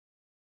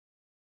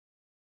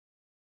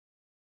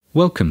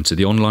Welcome to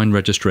the online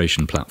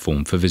registration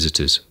platform for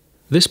visitors.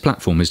 This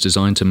platform is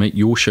designed to make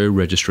your show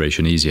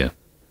registration easier.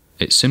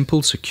 It's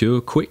simple,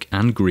 secure, quick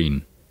and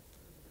green.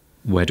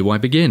 Where do I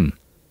begin?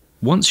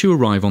 Once you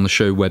arrive on the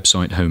show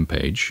website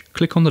homepage,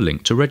 click on the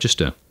link to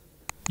register.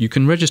 You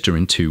can register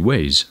in two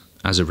ways: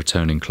 as a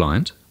returning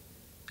client,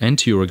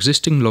 enter your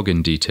existing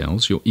login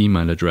details, your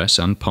email address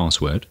and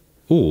password,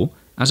 or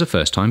as a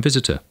first-time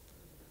visitor.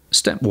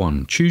 Step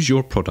 1. Choose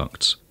your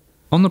products.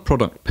 On the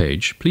product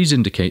page, please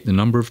indicate the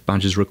number of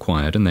badges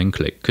required and then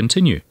click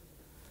Continue.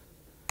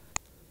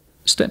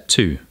 Step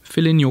 2.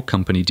 Fill in your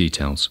company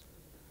details.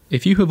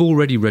 If you have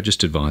already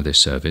registered via this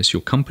service,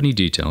 your company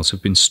details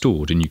have been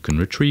stored and you can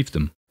retrieve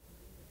them.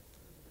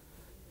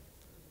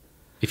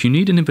 If you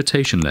need an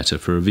invitation letter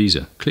for a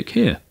visa, click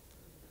here.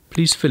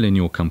 Please fill in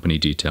your company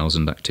details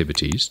and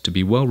activities to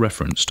be well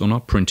referenced on our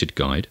printed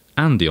guide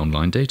and the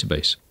online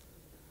database.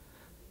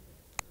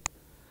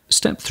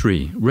 Step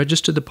 3.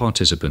 Register the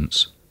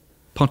participants.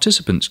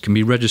 Participants can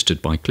be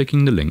registered by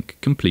clicking the link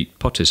Complete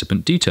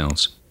Participant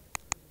Details.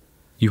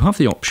 You have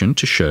the option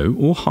to show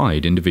or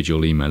hide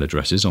individual email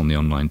addresses on the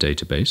online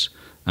database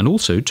and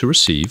also to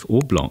receive or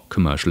block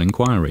commercial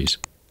inquiries.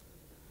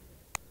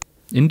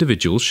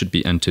 Individuals should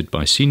be entered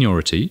by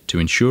seniority to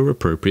ensure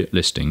appropriate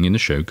listing in the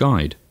show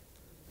guide.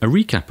 A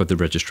recap of the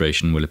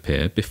registration will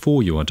appear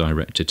before you are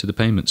directed to the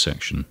payment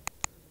section.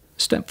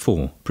 Step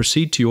 4.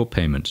 Proceed to your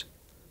payment.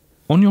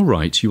 On your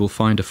right, you will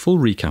find a full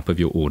recap of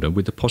your order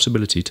with the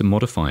possibility to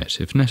modify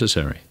it if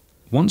necessary.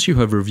 Once you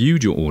have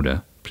reviewed your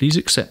order, please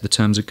accept the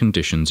terms and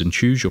conditions and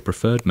choose your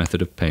preferred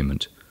method of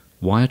payment: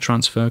 wire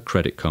transfer,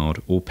 credit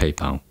card or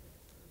PayPal.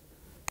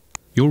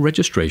 Your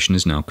registration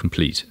is now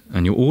complete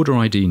and your order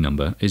ID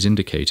number is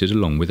indicated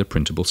along with a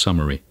printable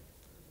summary.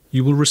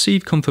 You will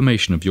receive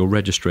confirmation of your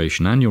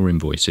registration and your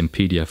invoice in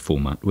PDF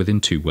format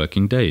within 2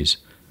 working days.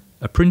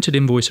 A printed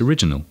invoice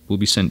original will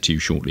be sent to you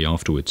shortly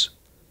afterwards.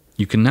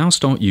 You can now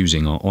start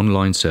using our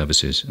online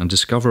services and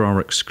discover our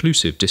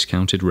exclusive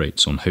discounted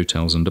rates on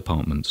hotels and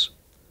apartments.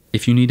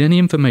 If you need any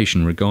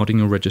information regarding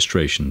your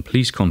registration,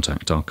 please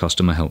contact our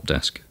customer help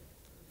desk.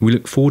 We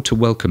look forward to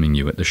welcoming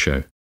you at the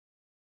show.